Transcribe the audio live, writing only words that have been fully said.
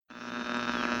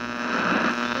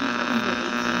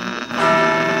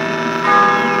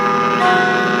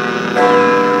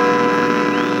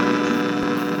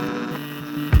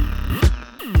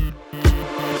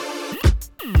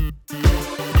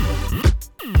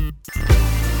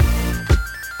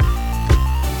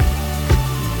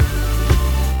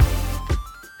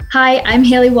Hi, I'm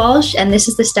Hailey Walsh, and this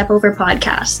is the Step Over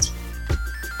podcast.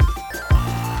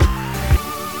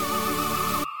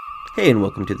 Hey, and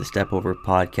welcome to the Step Over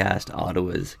podcast,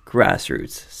 Ottawa's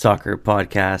grassroots soccer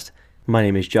podcast. My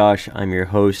name is Josh. I'm your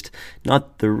host.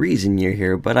 Not the reason you're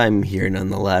here, but I'm here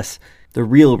nonetheless. The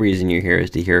real reason you're here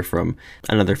is to hear from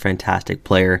another fantastic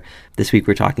player. This week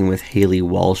we're talking with Hailey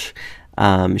Walsh.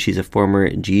 She's a former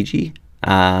GG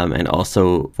and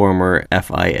also former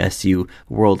FISU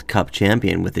World Cup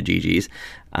champion with the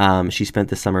GGs. She spent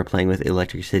the summer playing with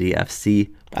Electric City FC.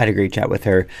 I had a great chat with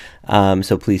her,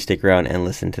 so please stick around and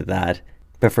listen to that.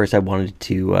 But first I wanted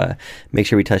to make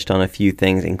sure we touched on a few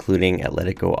things, including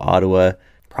Atletico Ottawa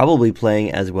probably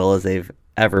playing as well as they've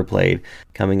ever played,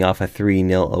 coming off a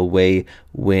 3-0 away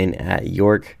win at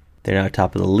York. They're now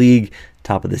top of the league,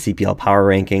 top of the CPL power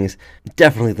rankings.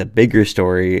 Definitely the bigger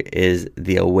story is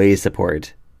the away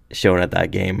support shown at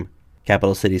that game.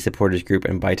 Capital City Supporters Group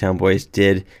and Bytown Boys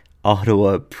did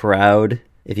Ottawa proud.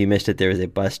 If you missed it, there was a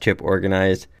bus trip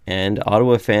organized, and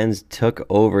Ottawa fans took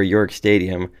over York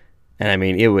Stadium. And I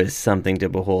mean, it was something to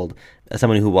behold. As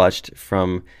someone who watched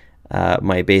from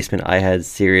my basement, I had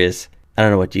serious, I don't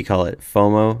know, what do you call it?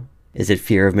 FOMO? Is it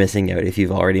fear of missing out if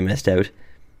you've already missed out?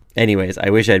 Anyways,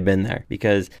 I wish I'd been there,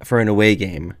 because for an away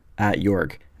game at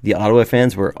York, the Ottawa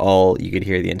fans were all you could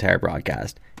hear the entire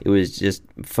broadcast. It was just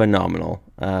phenomenal.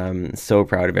 So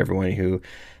proud of everyone who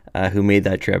made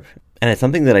that trip. And it's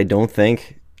something that I don't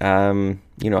think, I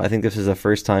think this is the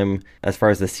first time as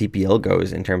far as the CPL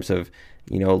goes in terms of,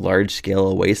 large scale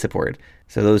away support.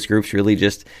 So those groups really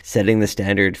just setting the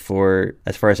standard for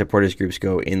as far as supporters groups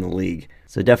go in the league.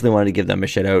 So definitely wanted to give them a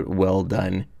shout out. Well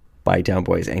done, Bytown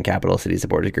Boys and Capital City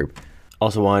Supporters Group.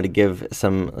 Also wanted to give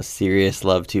some serious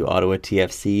love to Ottawa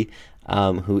TFC,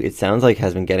 who it sounds like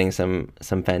has been getting some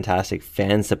fantastic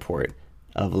fan support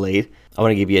of late. I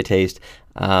want to give you a taste.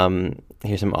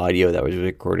 Here's some audio that was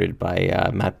recorded by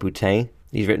Matt Boutin.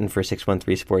 He's written for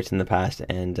 613 Sports in the past,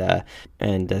 and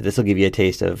this will give you a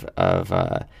taste of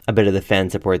a bit of the fan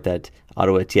support that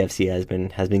Ottawa TFC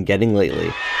has been getting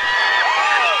lately.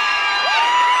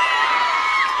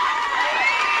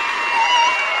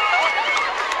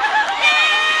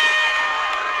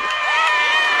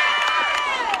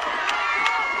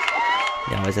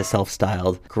 Now, as a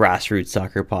self-styled grassroots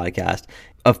soccer podcast,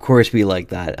 of course we like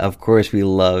that. Of course we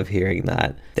love hearing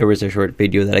that. There was a short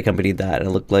video that accompanied that, and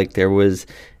it looked like there was,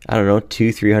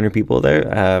 200-300 people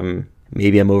there.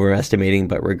 Maybe I'm overestimating,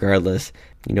 but regardless,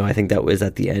 I think that was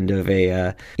at the end of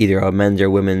either a men's or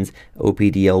women's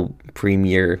OPDL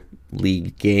Premier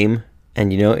League game.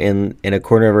 And, in a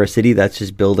corner of our city, that's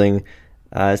just building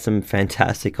some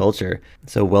fantastic culture.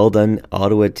 So well done,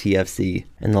 Ottawa TFC.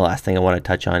 And the last thing I want to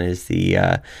touch on is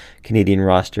the Canadian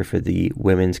roster for the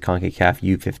Women's CONCACAF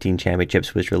U15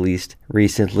 Championships was released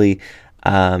recently.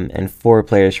 And 4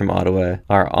 players from Ottawa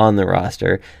are on the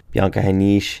roster: Bianca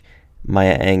Hanish,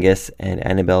 Maya Angus, and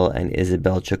Annabelle and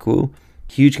Isabel Chukwu.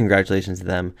 Huge congratulations to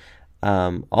them.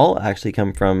 All actually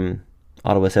come from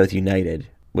Ottawa South United,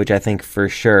 which I think for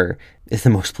sure is the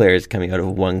most players coming out of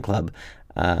one club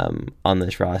on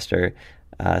this roster.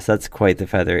 So that's quite the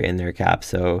feather in their cap.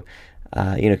 So,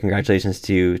 congratulations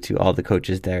to all the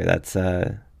coaches there. That's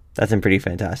some pretty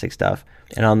fantastic stuff.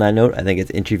 And on that note, I think it's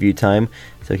interview time.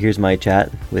 So here's my chat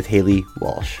with Hailey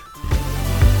Walsh.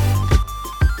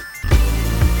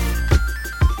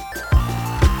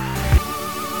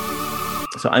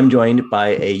 So I'm joined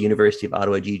by a University of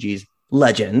Ottawa GG's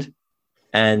legend,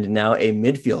 and now a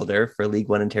midfielder for League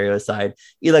One Ontario side,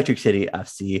 Electric City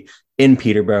FC in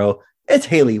Peterborough. It's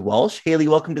Hailey Walsh. Hailey,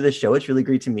 welcome to the show. It's really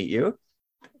great to meet you.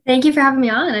 Thank you for having me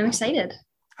on. I'm excited.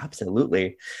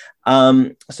 Absolutely.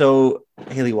 So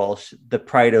Hailey Walsh, the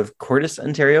pride of Courtice,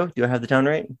 Ontario. Do I have the town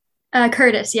right?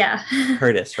 Curtis, yeah.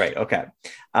 Curtis, right. Okay.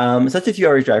 So that's a few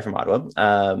hours drive from Ottawa.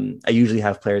 I usually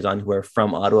have players on who are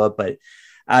from Ottawa, but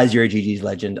as you're a GG's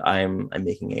legend, I'm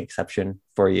making an exception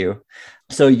for you.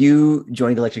 So you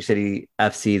joined Electric City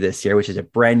FC this year, which is a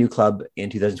brand new club in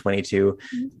 2022.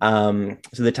 So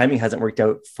the timing hasn't worked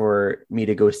out for me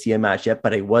to go see a match yet,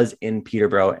 but I was in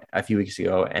Peterborough a few weeks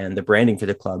ago, and the branding for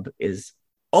the club is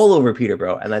all over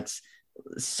Peterborough, and that's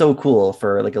so cool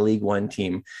for like a League One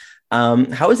team.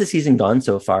 How has the season gone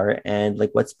so far, and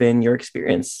like what's been your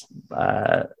experience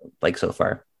like so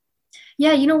far?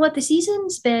 Yeah, you know what? The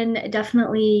season's been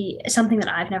definitely something that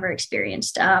I've never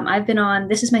experienced. I've been on,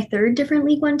 this is my third different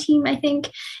League One team, I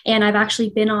think. And I've actually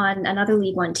been on another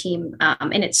League One team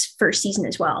in its first season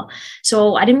as well.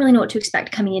 So I didn't really know what to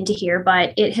expect coming into here,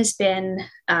 but it has been,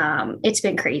 it's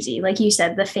been crazy. Like you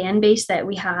said, the fan base that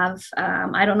we have,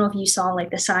 I don't know if you saw like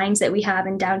the signs that we have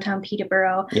in downtown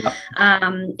Peterborough. Yeah.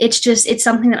 It's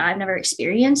something that I've never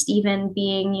experienced, even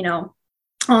being,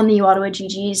 on the Ottawa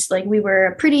GGs, like we were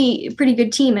a pretty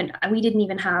good team, and we didn't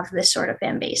even have this sort of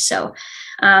fan base. So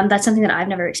that's something that I've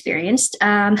never experienced.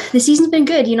 The season's been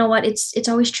good. You know what? It's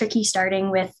always tricky starting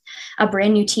with a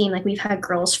brand new team. Like we've had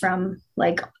girls from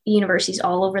like universities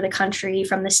all over the country,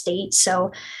 from the States.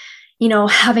 So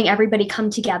having everybody come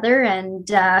together and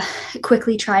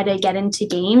quickly try to get into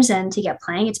games and to get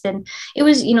playing,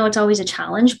 it's always a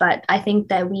challenge, but I think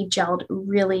that we've gelled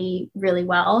really, really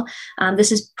well.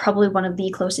 This is probably one of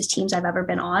the closest teams I've ever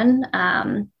been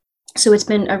on. So it's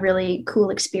been a really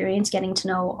cool experience getting to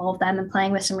know all of them and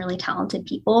playing with some really talented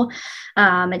people.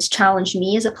 It's challenged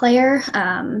me as a player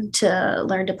to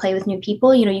learn to play with new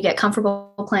people. You get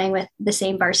comfortable playing with the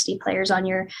same varsity players on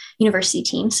your university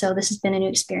team. So this has been a new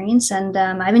experience, and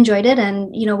I've enjoyed it.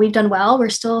 And, we've done well. We're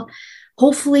still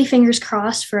hopefully fingers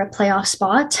crossed for a playoff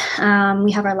spot.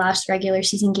 We have our last regular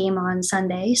season game on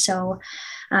Sunday. So,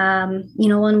 and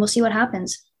we'll see what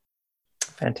happens.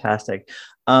 Fantastic.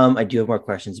 I do have more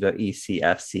questions about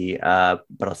ECFC,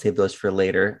 but I'll save those for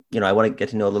later. I want to get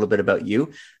to know a little bit about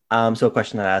you. So a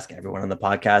question that I ask everyone on the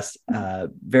podcast,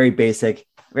 very basic,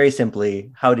 very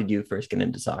simply, how did you first get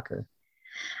into soccer?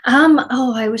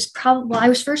 I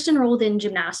was first enrolled in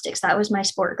gymnastics. That was my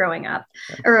sport growing up,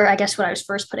 or I guess what I was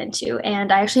first put into.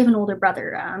 And I actually have an older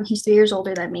brother. He's 3 years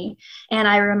older than me. And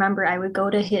I remember I would go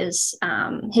to his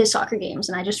soccer games,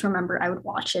 and I just remember I would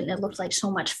watch it, and it looked like so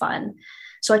much fun.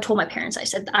 So I told my parents, I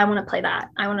said, I want to play that.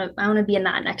 I want to be in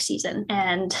that next season.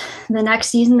 And the next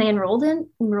season they enrolled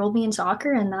me in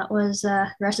soccer, and that was the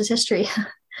rest is history.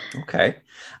 Okay.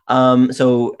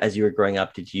 So as you were growing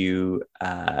up, did you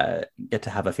get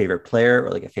to have a favorite player or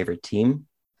like a favorite team?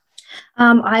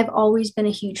 I've always been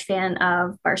a huge fan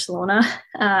of Barcelona.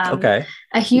 Okay.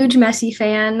 A huge Messi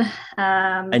fan.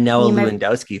 And now a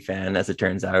Lewandowski fan, as it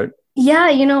turns out. Yeah,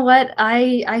 you know what?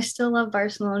 I still love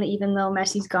Barcelona even though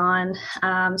Messi's gone.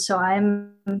 So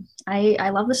I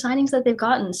love the signings that they've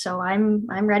gotten. So I'm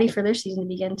ready for their season to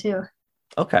begin too.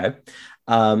 Okay.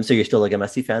 So you're still like a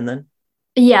Messi fan then?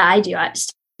 Yeah, I do. I'm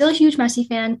still a huge Messi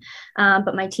fan,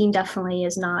 but my team definitely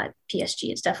is not PSG.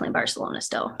 It's definitely Barcelona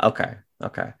still. Okay.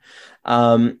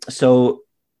 So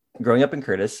growing up in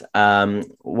Curtis,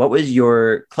 what was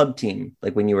your club team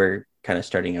like when you were kind of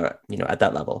starting out, at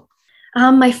that level?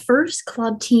 My first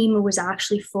club team was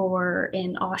actually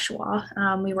in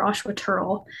Oshawa. We were Oshawa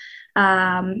Turl,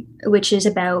 which is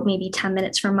about maybe 10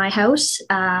 minutes from my house.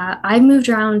 I moved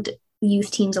around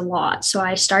youth teams a lot. So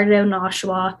I started out in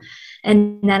Oshawa,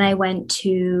 and then I went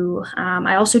to,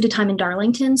 I also did time in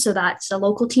Darlington. So that's a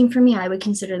local team for me. I would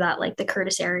consider that like the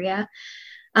Curtis area.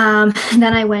 And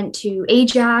then I went to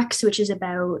Ajax, which is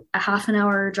about a half an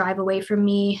hour drive away from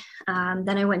me.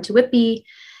 Then I went to Whitby,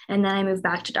 and then I moved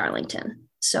back to Darlington.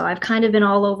 So I've kind of been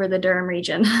all over the Durham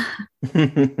region.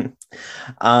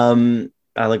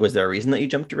 Was there a reason that you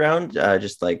jumped around?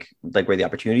 Just like where the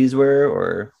opportunities were,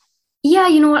 or? Yeah,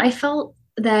 you know what? I felt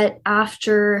that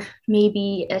after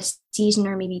maybe a season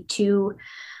or maybe two,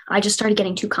 I just started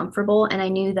getting too comfortable. And I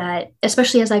knew that,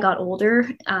 especially as I got older,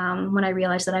 when I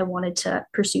realized that I wanted to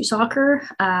pursue soccer,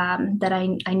 that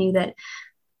I knew that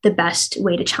the best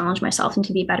way to challenge myself and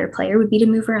to be a better player would be to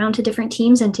move around to different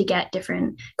teams and to get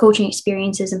different coaching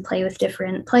experiences and play with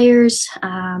different players.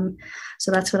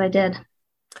 So that's what I did.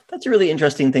 That's a really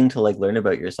interesting thing to learn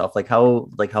about yourself. How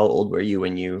old were you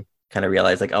when you kind of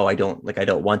realized I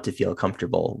don't want to feel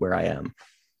comfortable where I am?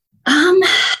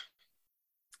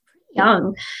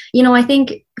 Young. I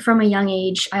think from a young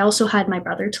age, I also had my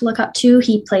brother to look up to.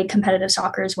 He played competitive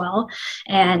soccer as well.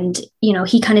 And,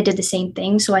 he kind of did the same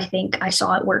thing. So I think I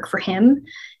saw it work for him.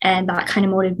 And that kind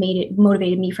of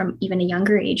motivated me from even a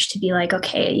younger age to be like,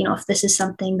 okay, if this is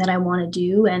something that I want to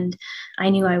do. And I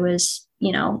knew I was,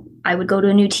 I would go to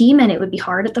a new team and it would be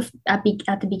hard at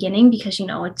the beginning because,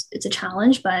 it's a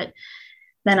challenge, but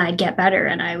then I'd get better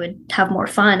and I would have more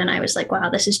fun. And I was like, wow,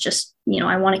 this is just,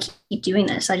 I want to keep doing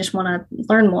this. I just want to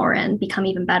learn more and become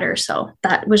even better. So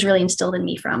that was really instilled in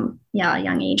me from, a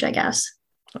young age, I guess.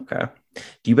 Okay.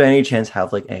 Do you by any chance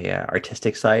have a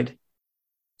artistic side?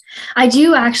 I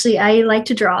do actually. I like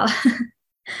to draw.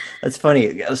 That's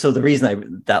funny. So the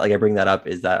reason I bring that up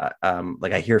is that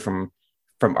I hear from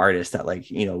from artists that like,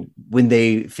 when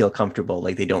they feel comfortable,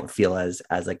 like they don't feel as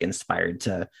like inspired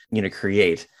to,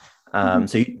 create.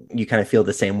 So you kind of feel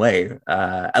the same way,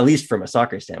 at least from a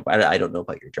soccer standpoint. I don't know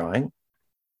about your drawing.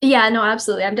 Yeah, no,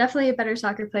 absolutely. I'm definitely a better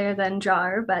soccer player than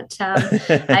drawer, but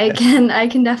I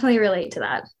can definitely relate to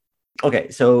that. Okay,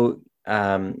 so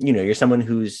you're someone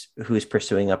who's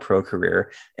pursuing a pro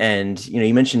career, and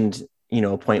you mentioned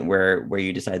a point where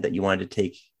you decided that you wanted to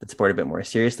take the sport a bit more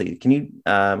seriously. Can you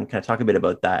kind of talk a bit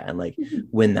about that and like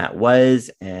when that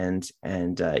was, and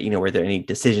were there any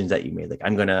decisions that you made, like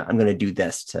I'm gonna do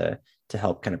this to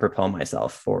help kind of propel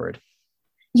myself forward?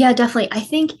 Yeah, definitely. I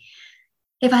think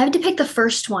if I had to pick the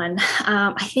first one,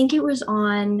 I think it was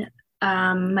on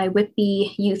my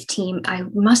Whitby youth team. I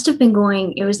must have been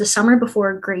going, it was the summer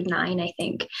before grade 9, I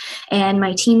think. And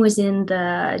my team was in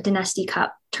the Dynasty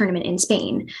Cup tournament in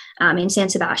Spain, in San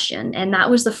Sebastian. And that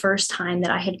was the first time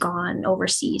that I had gone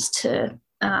overseas to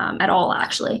at all,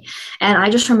 actually. And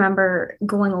I just remember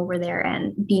going over there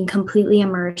and being completely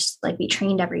immersed. Like, we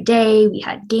trained every day. We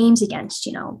had games against,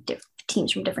 different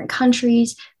teams from different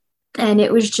countries. And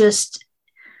it was just,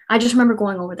 I just remember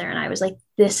going over there and I was like,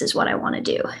 this is what I want to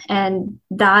do. And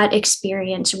that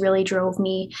experience really drove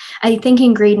me. I think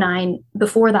in grade 9,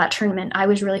 before that tournament, I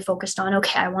was really focused on,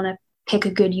 okay, I want to pick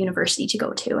a good university to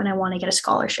go to and I want to get a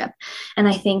scholarship. And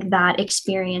I think that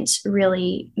experience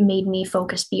really made me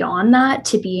focus beyond that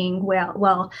to being,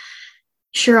 well,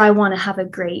 sure, I want to have a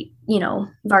great,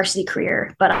 varsity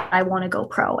career, but I want to go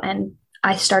pro. And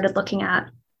I started looking at,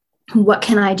 what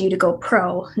can I do to go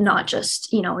pro, not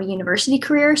just, a university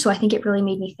career. So I think it really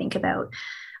made me think about,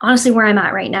 honestly, where I'm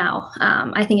at right now.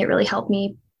 I think it really helped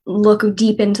me look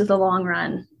deep into the long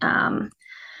run,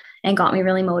 and got me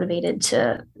really motivated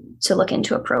to look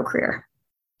into a pro career.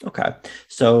 Okay.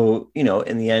 So,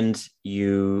 in the end,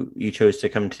 you chose to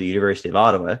come to the University of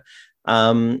Ottawa.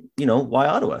 Why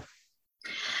Ottawa?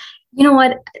 You know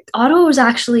what? Ottawa was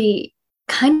actually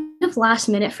kind of last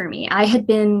minute for me.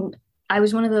 I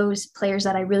was one of those players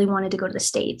that I really wanted to go to the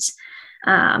States.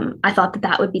 I thought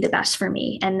that would be the best for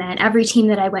me. And then every team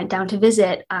that I went down to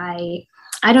visit, I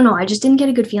don't know, I just didn't get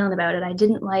a good feeling about it. I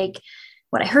didn't like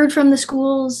what I heard from the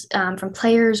schools, from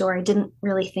players, or I didn't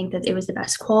really think that it was the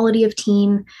best quality of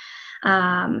team.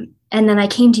 And then I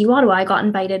came to Ottawa. I got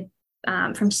invited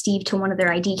from Steve to one of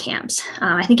their ID camps.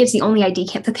 I think it's the only ID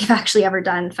camp that they've actually ever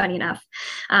done, funny enough.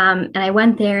 And I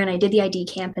went there and I did the ID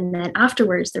camp. And then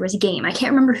afterwards there was a game. I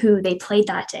can't remember who they played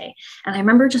that day. And I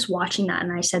remember just watching that.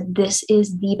 And I said, this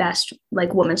is the best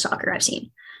like women's soccer I've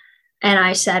seen. And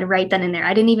I said right then and there,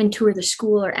 I didn't even tour the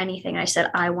school or anything. I said,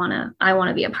 I want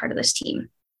to be a part of this team.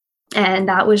 And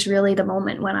that was really the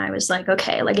moment when I was like,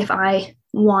 okay, like if I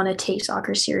want to take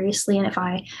soccer seriously and if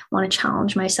I want to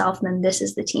challenge myself, then this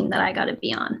is the team that I got to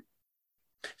be on.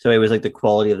 So it was like the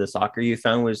quality of the soccer you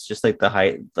found was just like the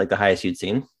highest you'd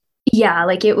seen. Yeah.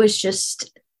 Like it was just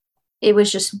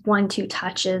 1-2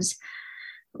 touches.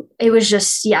 It was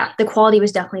just, yeah, the quality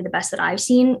was definitely the best that I've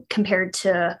seen compared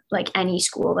to like any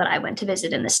school that I went to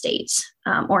visit in the States,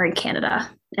 or in Canada.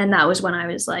 And that was when I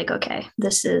was like, okay,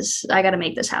 I got to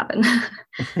make this happen.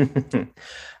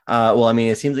 Well, I mean,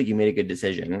 it seems like you made a good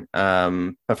decision.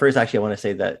 But first, actually, I want to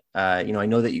say that, I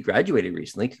know that you graduated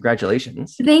recently.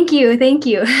 Congratulations. Thank you.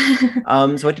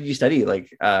 So what did you study? Like,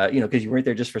 because you weren't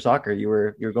there just for soccer, you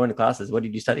were going to classes. What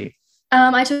did you study?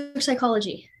 I took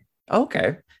psychology.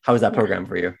 Okay. How was that program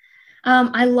for you?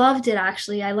 I loved it,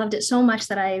 actually. I loved it so much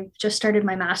that I just started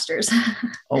my master's.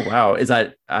 Oh, wow. Is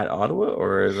that at Ottawa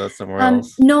or is that somewhere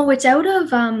else? No, it's out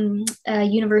of a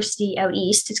university out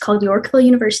east. It's called Yorkville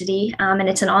University, and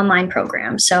it's an online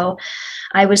program. So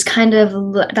I was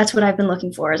that's what I've been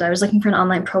looking for, is I was looking for an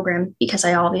online program because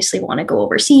I obviously want to go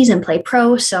overseas and play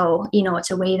pro. So,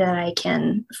 it's a way that I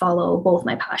can follow both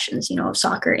my passions, of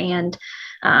soccer and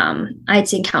I'd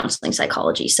say counseling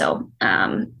psychology. So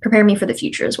prepare me for the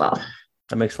future as well.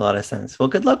 That makes a lot of sense. Well,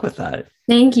 good luck with that.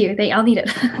 Thank you. I'll need it.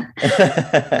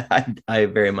 I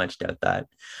very much doubt that.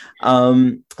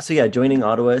 So yeah, joining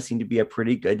Ottawa seemed to be a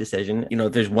pretty good decision.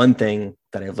 If there's one thing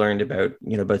that I've learned about,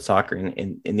 about soccer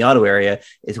in the Ottawa area,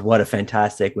 is what a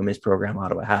fantastic women's program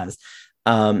Ottawa has.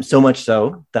 So much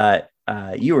so that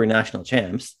you were national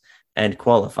champs and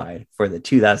qualified for the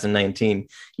 2019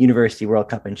 University World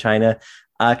Cup in China.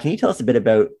 Can you tell us a bit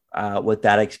about what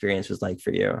that experience was like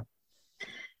for you?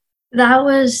 That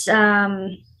was,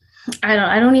 I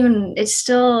don't even, it's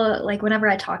still like, whenever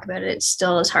I talk about it, it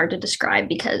still is hard to describe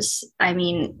because I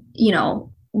mean,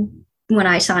 when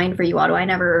I signed for Ottawa, I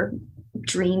never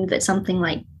dreamed that something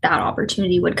like that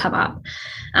opportunity would come up.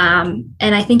 And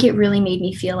I think it really made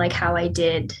me feel like how I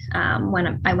did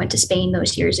when I went to Spain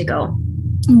those years ago.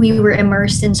 we were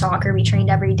immersed in soccer. We trained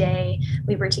every day.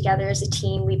 We were together as a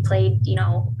team. We played,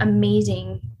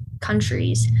 amazing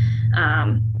countries.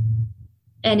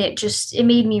 And it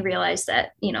made me realize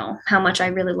that, how much I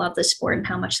really love the sport and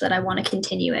how much that I want to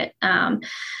continue it.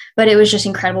 But it was just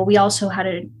incredible. We also had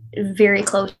a very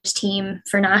close team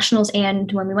for nationals and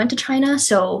when we went to China.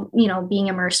 So, being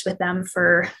immersed with them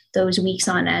for those weeks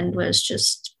on end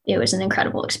it was an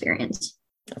incredible experience.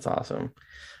 That's awesome.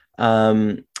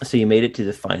 So you made it to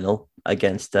the final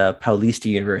against Paulista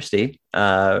University,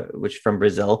 which from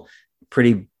Brazil,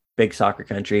 pretty big soccer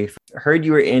country. Heard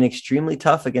you were in extremely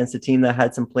tough against a team that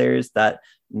had some players that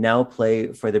now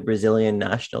play for the Brazilian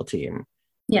national team.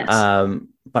 Yes.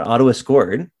 But Ottawa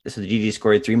scored. So the GG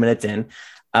scored 3 minutes in,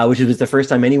 which was the first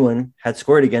time anyone had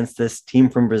scored against this team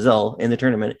from Brazil in the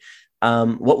tournament.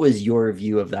 What was your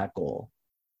view of that goal?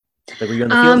 Like, were you on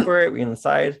the field for it? Were you on the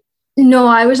side? No,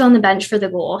 I was on the bench for the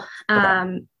goal.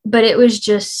 Okay. But it was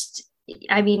just,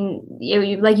 like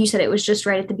you said, it was just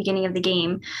right at the beginning of the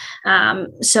game.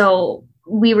 So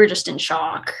we were just in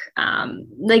shock.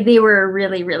 They were a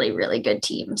really, really, really good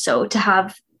team. So to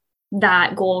have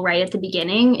that goal right at the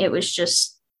beginning,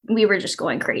 we were just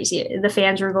going crazy. The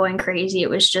fans were going crazy. It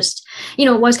was just, it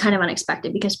was kind of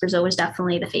unexpected because Brazil was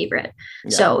definitely the favorite.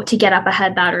 Yeah. So to get up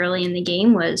ahead that early in the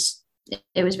game was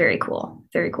very cool.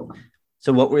 Very cool.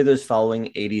 So what were those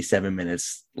following 87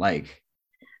 minutes like?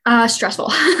 Stressful.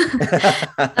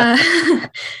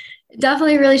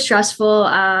 Definitely really stressful.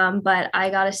 But I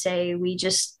gotta say, we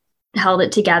just held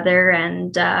it together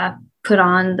and put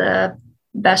on the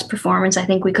best performance I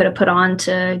think we could have put on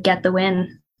to get the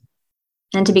win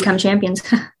and to become champions.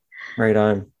 Right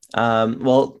on.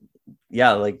 Well,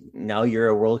 yeah, like now you're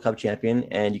a World Cup champion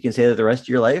and you can say that the rest of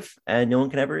your life and no one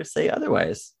can ever say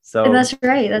otherwise. So That's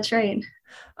right.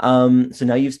 So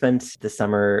now you've spent the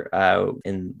summer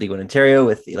in League One Ontario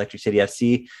with Electric City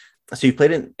FC. So you've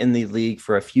played in the league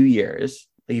for a few years.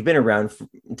 You've been around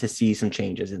to see some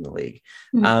changes in the league.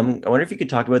 Mm-hmm. I wonder if you could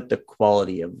talk about the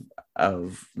quality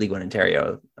of League One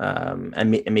Ontario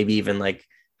and maybe even like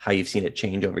how you've seen it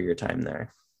change over your time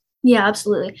there. Yeah,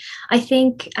 absolutely.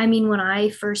 When I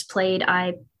first played,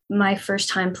 my first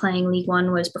time playing League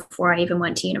One was before I even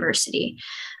went to university.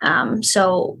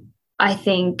 So I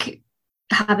think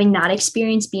having that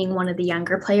experience, being one of the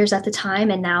younger players at the time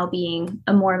and now being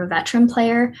more of a veteran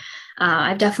player,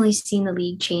 I've definitely seen the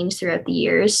league change throughout the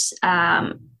years.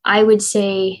 I would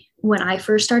say when I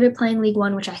first started playing League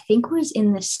One, which I think was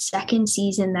in the second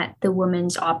season that the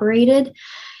women's operated,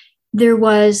 there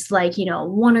was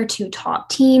one or two top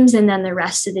teams, and then the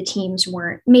rest of the teams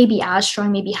weren't maybe as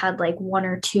strong, maybe had like one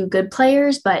or two good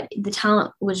players, but the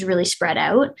talent was really spread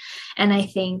out. And I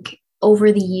think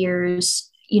over the years,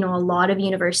 a lot of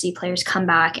university players come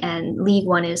back and League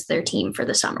One is their team for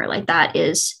the summer. Like that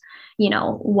is,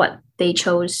 what they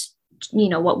chose,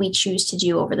 what we choose to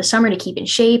do over the summer to keep in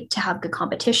shape, to have good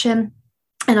competition.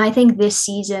 And I think this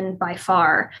season by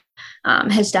far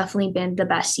has definitely been the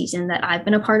best season that I've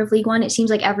been a part of League One. It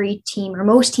seems like every team or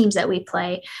most teams that we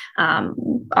play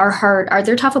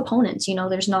they're tough opponents. They're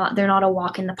not a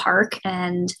walk in the park.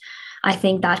 And I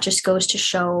think that just goes to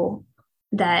show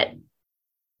that,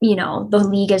 the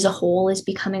league as a whole is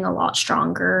becoming a lot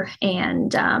stronger.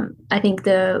 And I think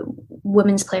the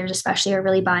women's players especially are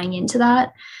really buying into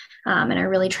that and are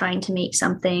really trying to make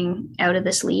something out of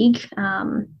this league.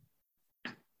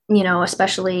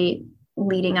 Especially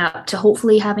leading up to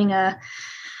hopefully having a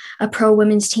pro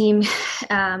women's team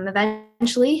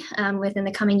eventually within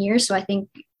the coming years. So I think,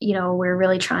 we're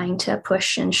really trying to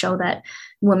push and show that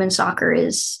women's soccer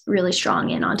is really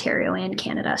strong in Ontario and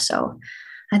Canada. So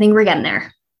I think we're getting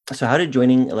there. So how did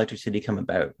joining Electric City come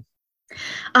about?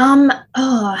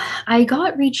 I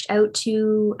got reached out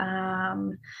to,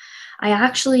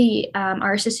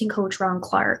 our assistant coach, Ron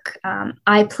Clark.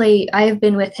 I have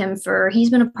been with him he's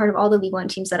been a part of all the League One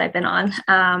teams that I've been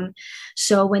on.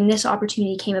 So when this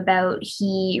opportunity came about,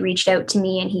 he reached out to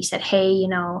me and he said, hey,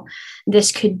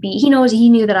 this could be, he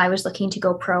knew that I was looking to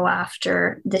go pro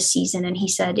after this season. And he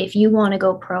said, if you want to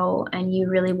go pro and you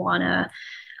really want to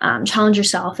challenge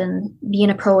yourself and be in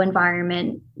a pro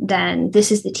environment, then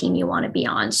this is the team you want to be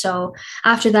on. So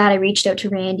after that, I reached out to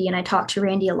Randy and I talked to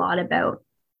Randy a lot about,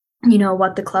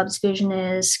 what the club's vision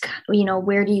is,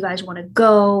 where do you guys want to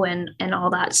go and all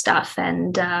that stuff.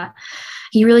 And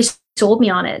he really sold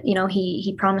me on it.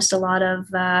 He promised a lot of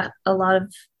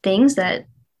things that,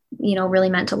 really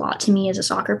meant a lot to me as a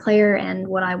soccer player and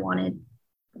what I wanted,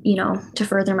 to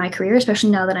further my career,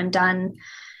 especially now that I'm done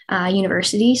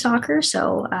university soccer.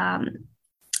 So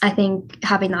I think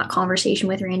having that conversation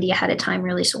with Randy ahead of time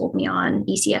really sold me on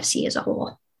ECFC as a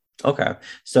whole. Okay.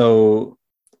 So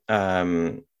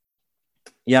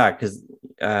yeah, because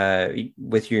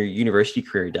with your university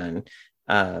career done,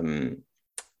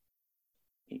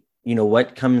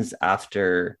 what comes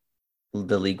after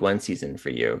the League One season for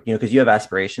you? Because you have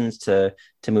aspirations to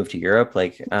move to Europe.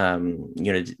 Like,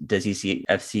 does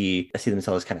ECFC see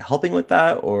themselves kind of helping with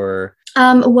that, or?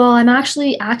 Well, I'm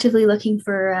actually actively looking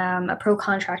for a pro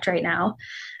contract right now.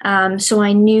 So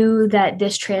I knew that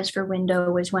this transfer window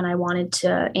was when I wanted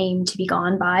to aim to be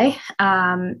gone by.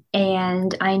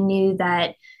 And I knew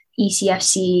that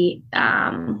ECFC,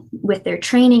 with their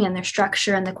training and their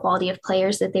structure and the quality of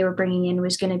players that they were bringing in,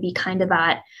 was going to be kind of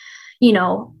at,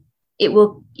 it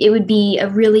would be a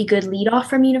really good lead off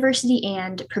from university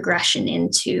and progression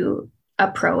into a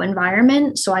pro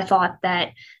environment. So I thought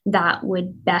that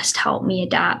would best help me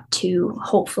adapt to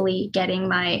hopefully getting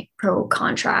my pro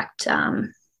contract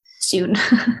soon.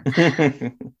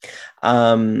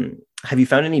 Have you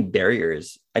found any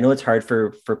barriers? I know it's hard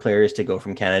for players to go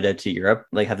from Canada to Europe.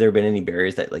 Like, have there been any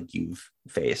barriers that like you've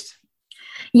faced?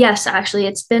 Yes, actually,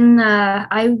 it's been.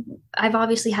 I've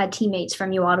obviously had teammates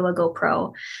from U Ottawa go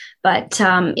pro, but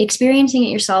experiencing it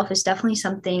yourself is definitely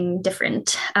something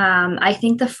different. I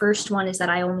think the first one is that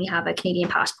I only have a Canadian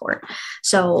passport,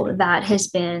 so that has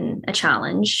been a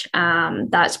challenge.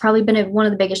 That's probably been one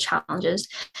of the biggest challenges.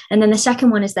 And then the second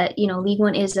one is that League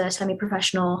One is a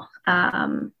semi-professional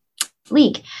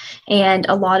league, and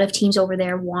a lot of teams over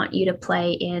there want you to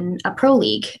play in a pro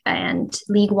league, and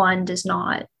League One is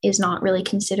not really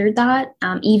considered that.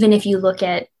 Even if you look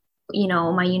at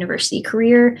my university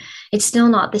career, it's still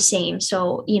not the same.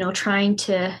 So trying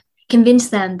to convince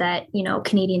them that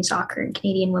Canadian soccer and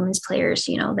Canadian women's players,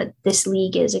 that this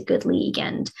league is a good league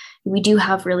and we do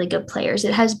have really good players.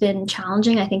 It has been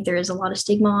challenging. I think there is a lot of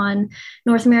stigma on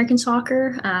North American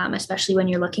soccer, especially when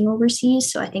you're looking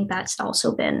overseas. So I think that's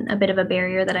also been a bit of a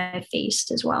barrier that I've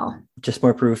faced as well. Just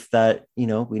more proof that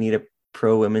we need a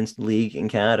pro women's league in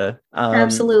Canada.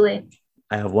 Absolutely.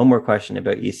 I have one more question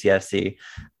about ECFC.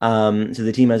 So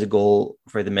the team has a goal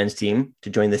for the men's team to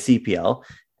join the CPL.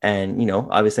 And,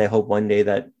 obviously I hope one day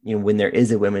that, when there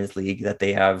is a women's league, that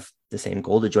they have the same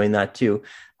goal to join that too.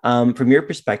 From your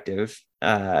perspective,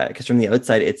 because from the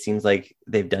outside, it seems like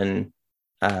they've done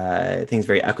things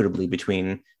very equitably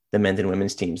between the men's and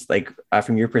women's teams. Like,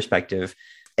 from your perspective,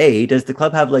 does the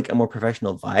club have like a more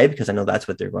professional vibe? Because I know that's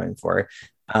what they're going for.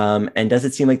 And does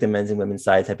it seem like the men's and women's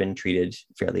sides have been treated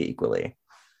fairly equally?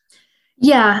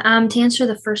 Yeah, to answer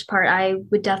the first part, I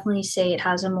would definitely say it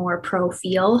has a more pro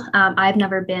feel. I've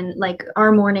never been like,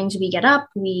 our mornings, we get up,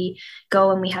 we go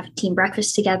and we have team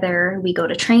breakfast together, we go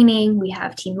to training, we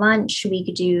have team lunch, we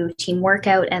could do team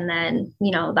workout, and then,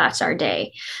 that's our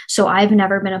day. So I've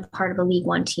never been a part of a League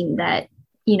One team that,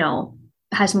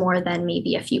 has more than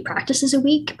maybe a few practices a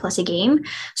week plus a game.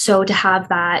 So to have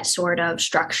that sort of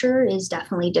structure is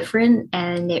definitely different.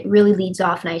 And it really leads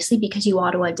off nicely because U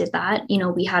Ottawa did that.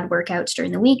 We had workouts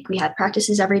during the week, we had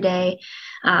practices every day.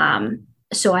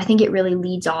 So I think it really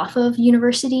leads off of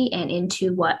university and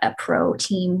into what a pro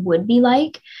team would be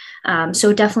like. So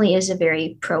it definitely is a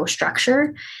very pro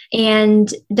structure and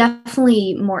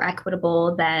definitely more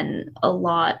equitable than a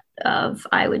lot of,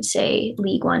 I would say,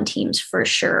 League One teams for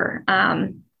sure.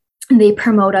 They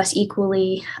promote us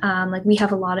equally. Like, we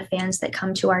have a lot of fans that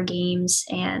come to our games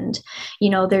and,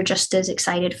 they're just as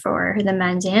excited for the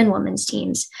men's and women's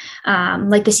teams.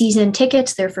 Like the season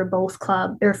tickets, they're for both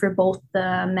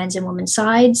the men's and women's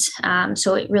sides.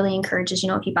 So it really encourages,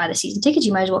 if you buy the season tickets,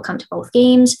 you might as well come to both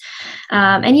games.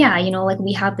 And yeah, like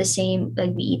we have the same,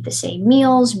 like we eat the same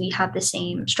meals, we have the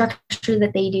same structure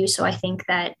that they do. So I think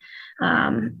that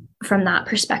from that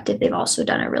perspective, they've also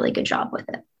done a really good job with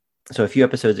it. So a few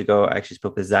episodes ago, I actually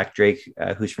spoke with Zach Drake,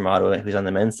 who's from Ottawa, who's on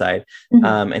the men's side.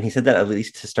 Mm-hmm. And he said that at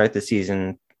least to start the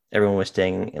season, everyone was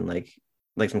staying in like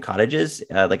some cottages,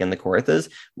 like in the Kawarthas.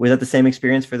 Was that the same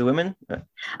experience for the women?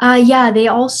 Yeah,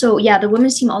 the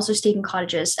women's team also stayed in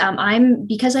cottages.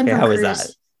 Because I'm from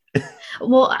Curtis.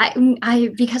 Well,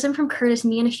 because I'm from Curtis,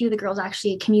 me and a few of the girls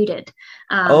actually commuted.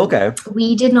 Okay.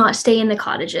 We did not stay in the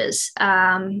cottages.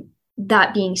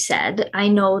 That being said, I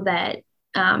know that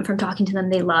from talking to them,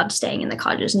 they loved staying in the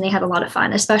cottages and they had a lot of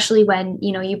fun, especially when,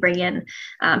 you bring in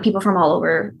people from all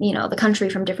over, the country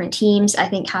from different teams. I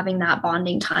think having that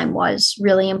bonding time was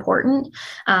really important.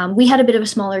 We had a bit of a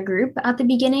smaller group at the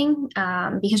beginning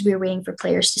because we were waiting for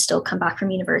players to still come back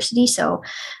from university. So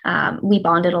we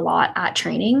bonded a lot at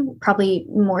training, probably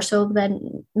more so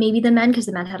than maybe the men, because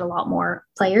the men had a lot more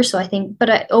players. So I think,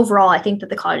 but overall, I think that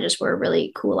the cottages were a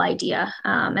really cool idea.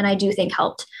 And I do think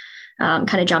helped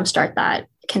kind of jumpstart that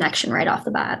connection right off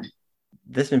the bat.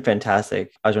 This has been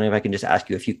fantastic. I was wondering if I can just ask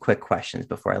you a few quick questions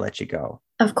before I let you go.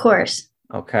 Of course.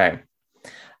 Okay.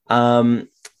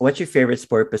 What's your favorite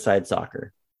sport besides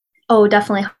soccer? Oh,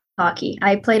 definitely hockey.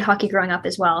 I played hockey growing up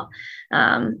as well.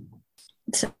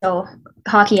 So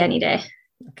hockey any day.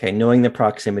 Okay. Knowing the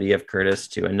proximity of Curtis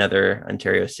to another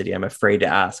Ontario city, I'm afraid to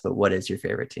ask, but what is your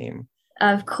favorite team?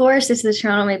 Of course, it's the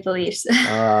Toronto Maple Leafs.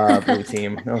 Blue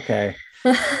team. Okay.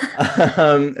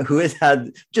 Who has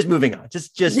had just moving on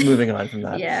from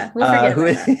that. Yeah, we'll forget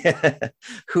about that.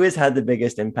 Who has had the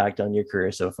biggest impact on your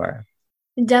career so far?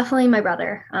 Definitely my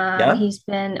brother. Yeah. We've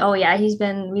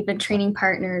been training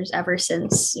partners ever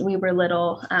since we were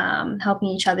little, helping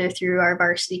each other through our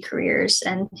varsity careers.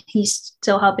 And he's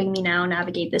still helping me now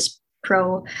navigate this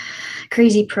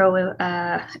crazy pro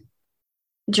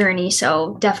journey.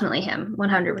 So definitely him,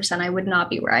 100%. I would not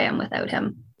be where I am without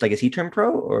him. Like, is he turned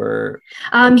pro or?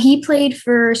 He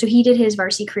did his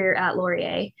varsity career at Laurier.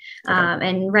 Okay.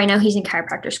 And right now he's in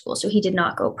chiropractor school, so he did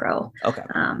not go pro. Okay.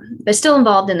 But still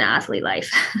involved in the athlete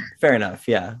life. Fair enough.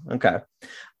 Yeah. Okay.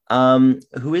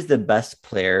 Who is the best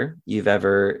player you've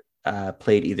ever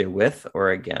played either with or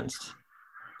against?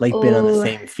 Like been on the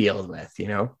same field with,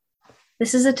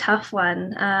 This is a tough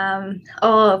one.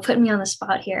 Put me on the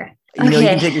spot here. You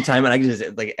can take your time and I can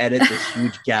just like edit this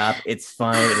huge gap. It's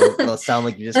fine. It'll sound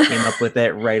like you just came up with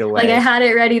it right away. Like I had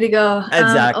it ready to go.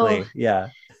 Exactly. Yeah.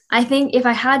 I think if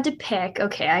I had to pick,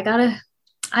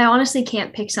 I honestly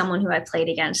can't pick someone who I played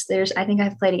against. I think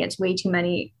I've played against way too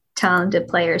many talented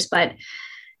players, but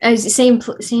it's the same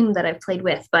that I've played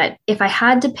with. But if I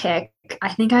had to pick,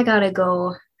 I think I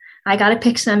gotta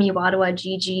pick some U Ottawa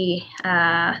GG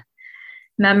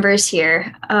members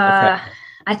here. Okay.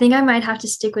 I think I might have to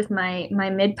stick with my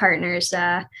mid partners,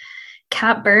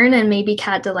 Kat Byrne and maybe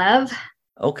Kat Delev.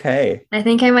 Okay. I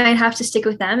think I might have to stick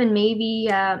with them, and maybe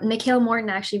Mikhail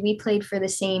Morton. Actually, we played for the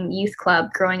same youth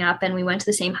club growing up, and we went to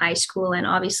the same high school, and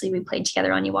obviously we played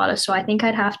together on UWATA. So I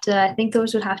think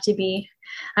those would have to be.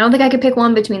 I don't think I could pick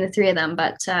one between the three of them,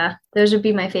 but those would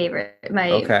be my favorite,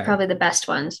 probably the best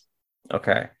ones.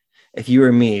 Okay. If you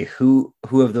were me, who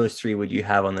of those three would you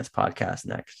have on this podcast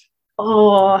next?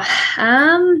 Oh,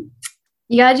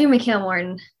 you gotta do Mikhail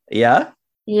Morton. Yeah?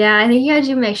 Yeah, I think you gotta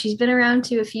do Mick. She's been around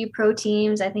to a few pro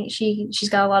teams. I think she's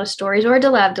got a lot of stories. Or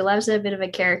Delev. Delev's a bit of a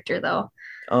character though.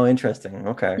 Oh, interesting.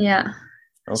 Okay. Yeah.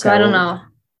 Okay. So I don't know.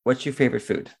 What's your favorite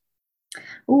food?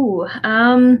 Ooh,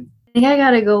 I think I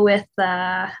gotta go with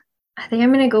I think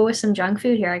I'm gonna go with some junk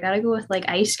food here. I gotta go with like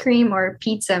ice cream or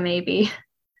pizza, maybe.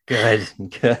 Good.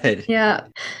 Yeah.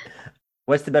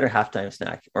 What's the better halftime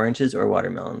snack? Oranges or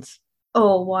watermelons?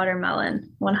 Oh,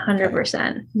 watermelon, 100%.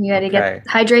 Okay. You got to get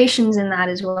hydrations in that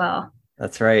as well.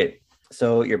 That's right.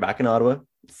 So you're back in Ottawa,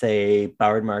 say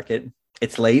Boward Market.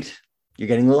 It's late. You're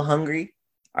getting a little hungry.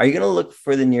 Are you going to look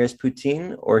for the nearest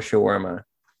poutine or shawarma?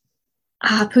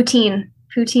 Poutine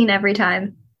every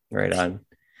time. Right on.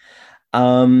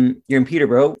 You're in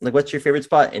Peterborough. Like, what's your favorite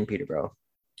spot in Peterborough?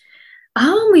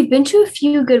 We've been to a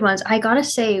few good ones. I gotta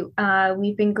say,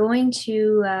 we've been going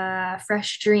to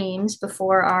Fresh Dreams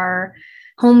before our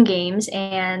home games,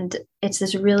 and it's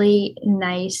this really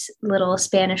nice little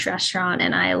Spanish restaurant,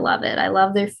 and I love it. I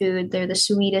love their food. They're the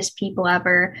sweetest people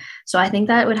ever. So I think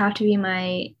that would have to be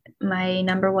my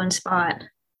number one spot.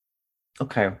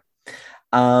 Okay.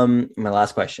 My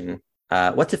last question.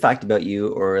 What's a fact about you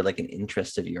or like an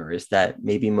interest of yours that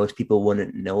maybe most people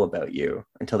wouldn't know about you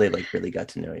until they like really got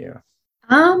to know you?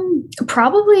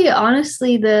 Probably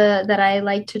honestly that I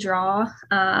like to draw.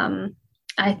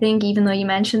 I think even though you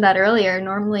mentioned that earlier,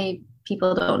 normally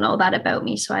people don't know that about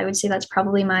me. So I would say that's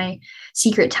probably my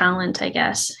secret talent, I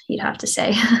guess you'd have to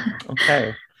say.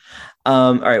 Okay.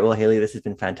 All right. Well, Hailey, this has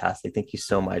been fantastic. Thank you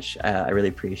so much. I really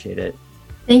appreciate it.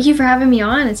 Thank you for having me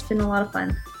on. It's been a lot of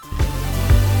fun.